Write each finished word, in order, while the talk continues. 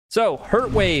So,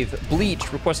 Hurtwave,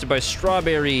 Bleach, requested by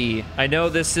Strawberry. I know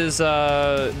this is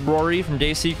Rory from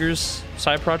Dayseeker's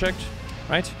side project,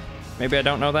 right? Maybe I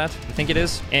don't know that. I think it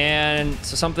is. And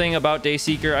so something about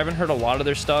Dayseeker, I haven't heard a lot of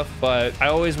their stuff, but I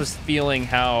always was feeling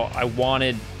how I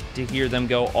wanted to hear them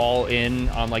go all in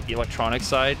on like the electronic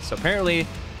side. So apparently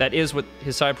that is what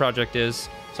his side project is.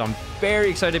 So I'm very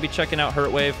excited to be checking out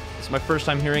Hurtwave. It's my first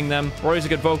time hearing them. Rory's a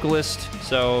good vocalist.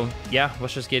 So yeah,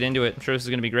 let's just get into it. I'm sure this is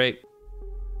gonna be great.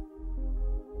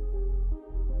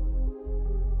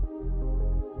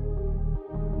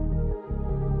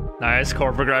 Nice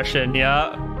chord progression,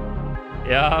 yeah.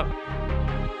 Yeah.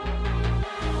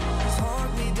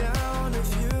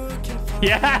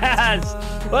 Yes!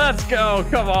 Let's go,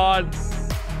 come on.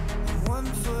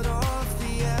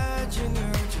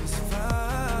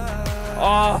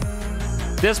 Oh,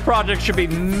 this project should be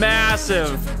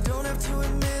massive.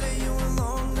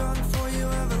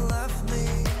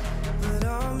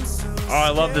 Oh, I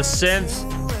love the synth,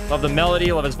 love the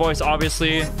melody, love his voice,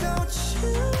 obviously.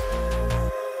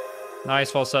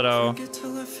 Nice falsetto.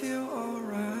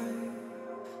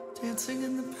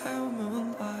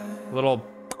 Little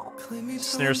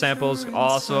snare samples,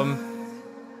 awesome.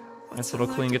 Nice little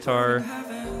clean guitar.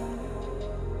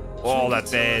 Oh, that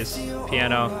bass,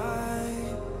 piano.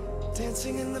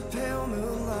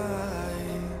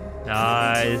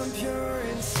 Nice.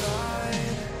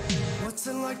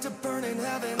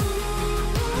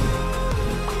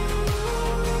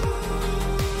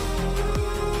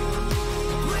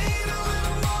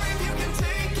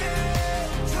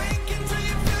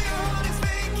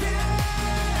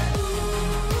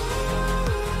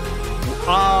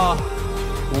 Oh,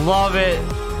 love it.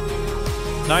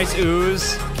 Nice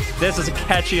ooze. This is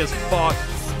catchy as fuck.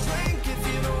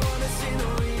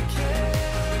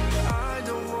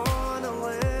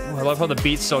 Oh, I love how the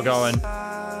beat's still going.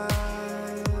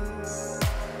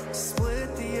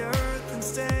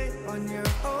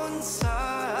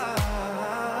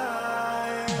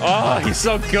 Oh, he's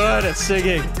so good at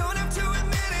singing.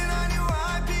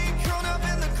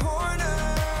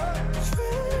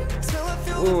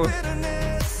 Ooh.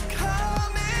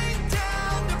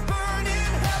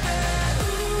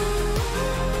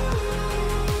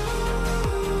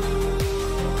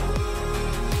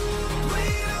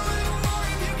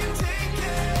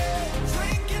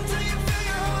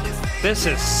 This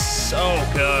is so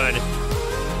good.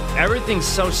 Everything's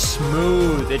so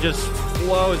smooth. It just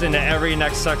flows into every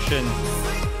next section.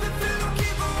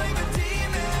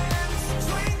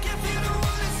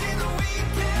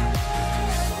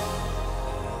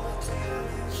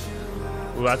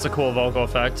 Ooh, that's a cool vocal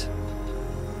effect.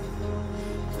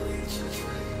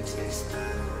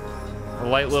 A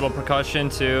light little percussion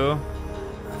too.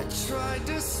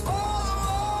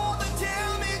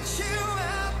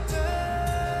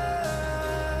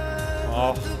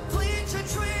 Oh.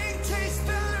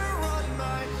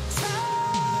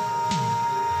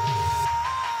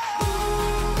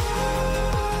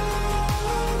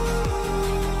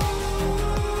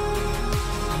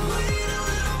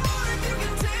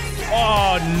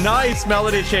 Oh, nice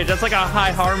melody change. That's like a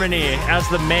high harmony as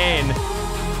the main.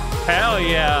 Hell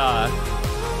yeah.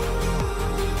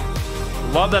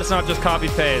 Love that it's not just copy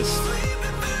paste.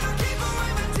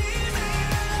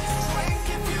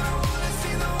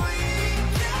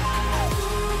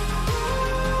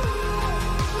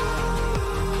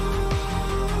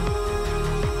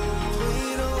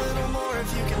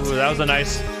 Ooh, that was a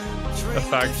nice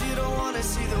effect.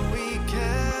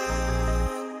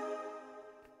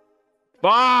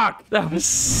 Fuck! That was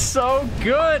so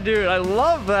good, dude. I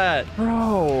love that.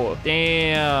 Bro,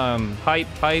 damn. Hype,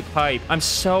 hype, hype. I'm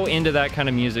so into that kind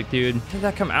of music, dude. When did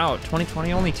that come out?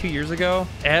 2020, only 2 years ago?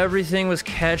 Everything was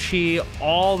catchy.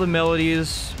 All the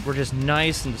melodies were just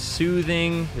nice and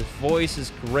soothing. His voice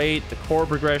is great. The chord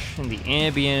progression, the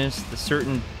ambience, the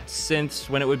certain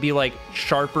synths when it would be like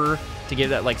sharper to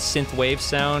give that like synth wave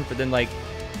sound, but then like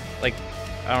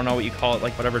I don't know what you call it,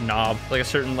 like whatever knob, like a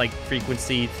certain like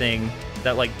frequency thing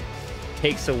that like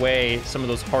takes away some of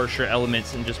those harsher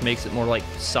elements and just makes it more like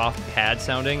soft pad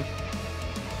sounding.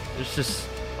 There's just,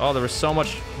 oh, there was so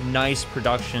much nice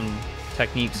production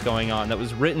techniques going on that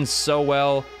was written so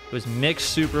well. It was mixed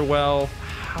super well.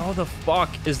 How the fuck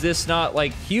is this not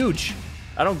like huge?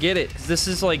 I don't get it, because this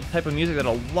is like type of music that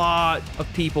a lot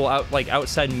of people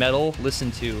outside metal listen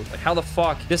to. Like, how the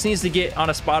fuck? This needs to get on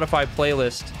a Spotify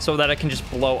playlist so that it can just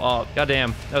blow up.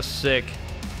 Goddamn, that was sick.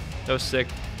 That was sick.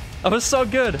 That was so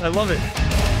good. I love it.